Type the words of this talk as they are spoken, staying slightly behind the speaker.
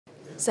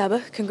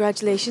Saba,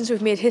 congratulations.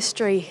 We've made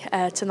history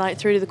tonight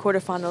through to the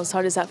quarterfinals.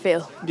 How does that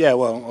feel? Yeah,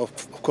 well,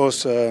 of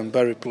course,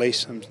 very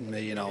pleased. I'm,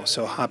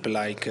 so happy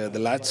like the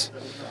lads.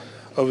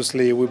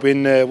 Obviously, we've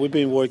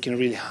been working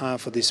really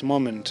hard for this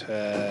moment.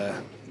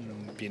 To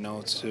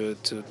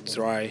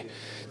try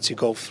to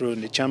go through in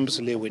the Champions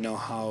League. We know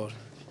how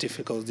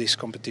difficult this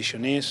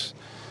competition is.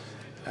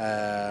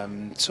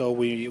 So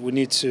we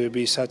need to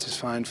be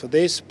satisfied for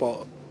this,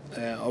 but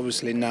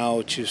obviously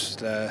now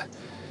just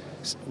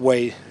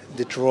wait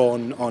the draw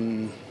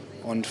on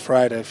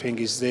Friday. I think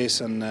is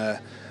this and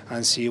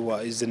see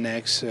what is the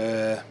next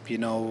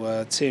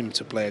team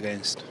to play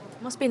against.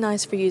 It must be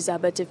nice for you,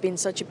 Zaba, to have been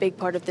such a big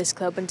part of this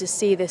club and to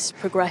see this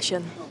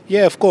progression.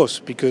 Yeah, of course,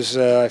 because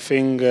I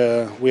think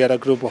we had a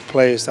group of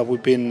players that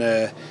we've been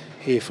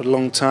here for a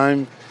long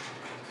time.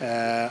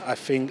 I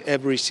think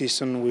every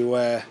season we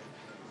were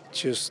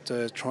just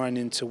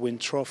trying to win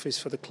trophies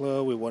for the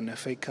club. We won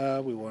FA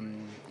Cup, we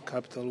won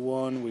Capital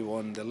One, we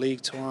won the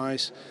league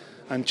twice,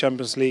 and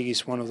Champions League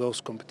is one of those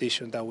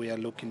competitions that we are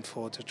looking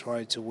for to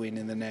try to win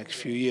in the next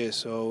few years.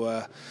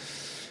 So,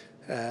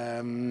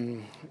 as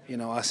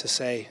I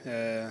say,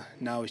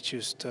 now it's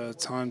just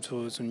time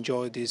to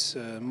enjoy this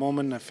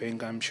moment.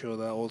 I'm sure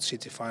that all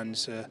City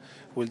fans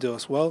will do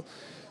as well.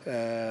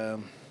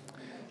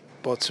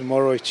 But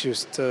tomorrow it's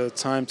just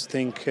time to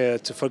think,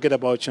 to forget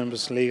about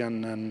Champions League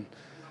and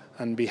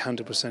be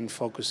 100%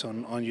 focused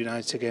on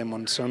United game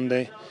on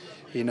Sunday.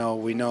 We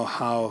know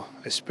how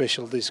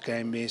special this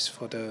game is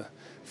for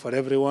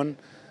everyone,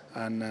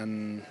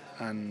 and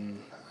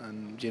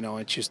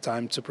it's just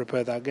time to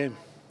prepare that game.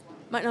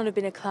 Might not have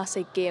been a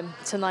classic game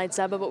tonight,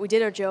 Zaba, but we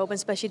did our job,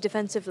 especially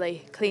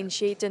defensively, clean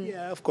sheet. And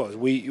yeah, of course,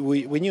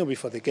 we knew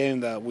before the game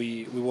that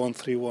we won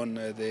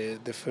 3-1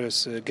 the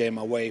first game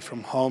away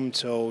from home.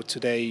 So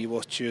today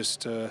was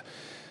just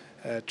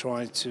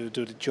trying to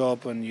do the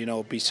job and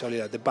be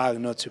solid at the back,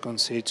 not to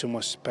concede too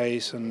much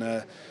space and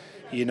not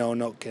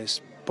get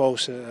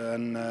exposed.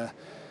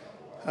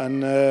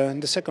 And in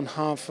the second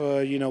half,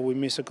 we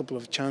missed a couple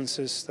of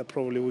chances that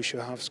probably we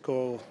should have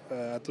scored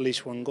at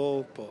least one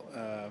goal, but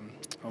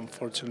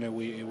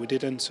unfortunately we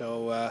didn't.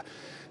 So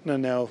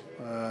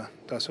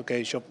that's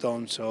okay, job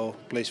done. So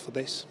pleased for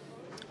this.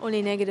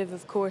 Only negative,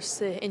 of course,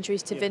 the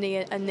injuries to Vinny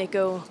and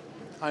Nico.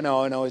 I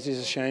know, it is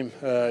a shame.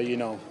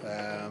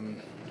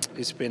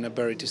 It's been a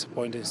very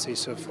disappointing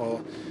season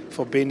for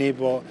Vinny,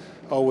 but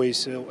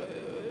always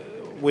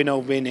we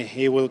know Vinny.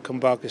 He will come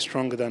back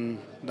stronger than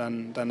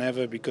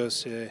ever,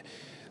 because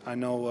I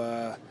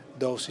know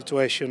those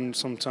situations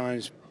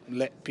sometimes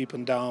let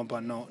people down,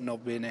 but not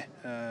Vinny.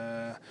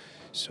 I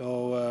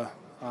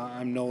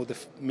know the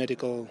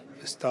medical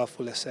staff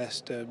will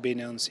assess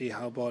Vinny and see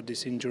how bad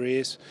this injury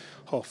is.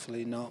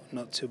 Hopefully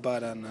not too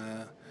bad,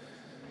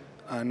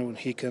 and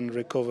he can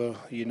recover,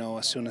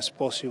 as soon as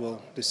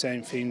possible. The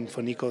same thing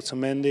for Nico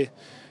Tamendi.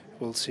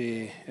 We'll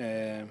see.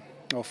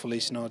 Hopefully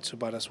it's not too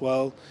bad as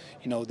well.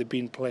 They've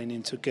been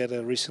playing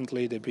together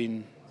recently. They've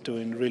been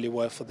doing really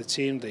well for the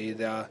team. They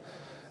are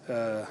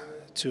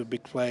two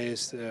big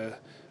players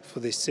for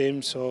this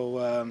team. So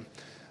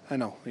I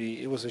know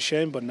it was a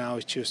shame, but now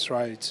it's just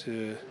right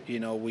to,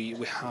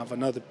 we have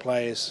another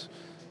players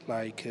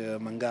like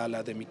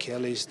Mangala, the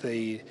Michelis.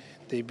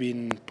 They've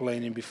been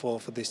playing before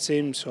for this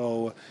team.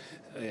 So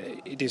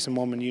it is a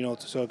moment, to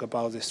talk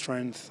about the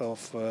strength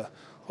of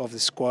the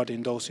squad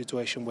in those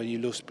situations when you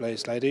lose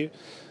players like this.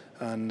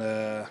 And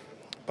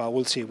but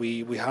we'll see.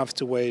 We have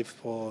to wait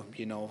for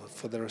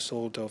for the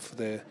result of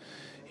the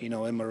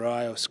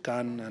MRI or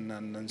scan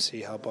and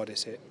see how bad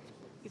is it.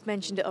 You've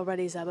mentioned it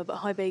already, Zaba, but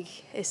how big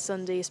is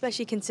Sunday,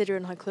 especially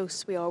considering how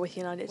close we are with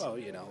United? Well,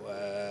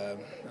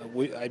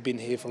 I've been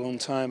here for a long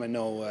time. I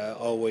know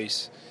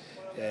always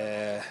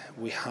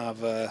we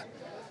have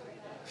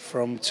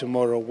from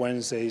tomorrow,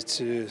 Wednesday,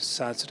 to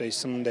Saturday,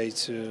 Sunday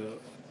to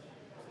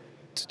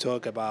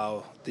talk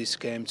about this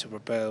game, to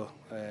prepare.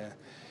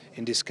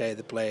 In this case,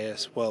 the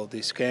players. Well,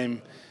 this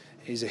game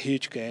is a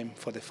huge game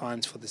for the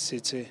fans, for the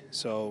city.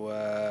 So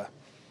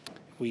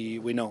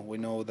we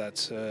know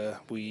that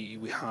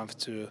we have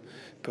to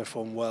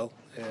perform well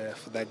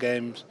for that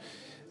game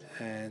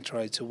and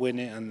try to win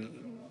it,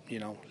 and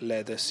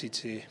let the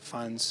city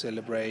fans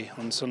celebrate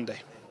on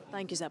Sunday.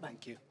 Thank you, Zaba.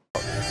 Thank you.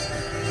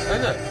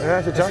 Isn't it? Yeah,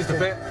 it's a This is the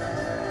bit.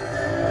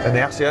 in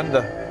the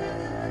hacienda.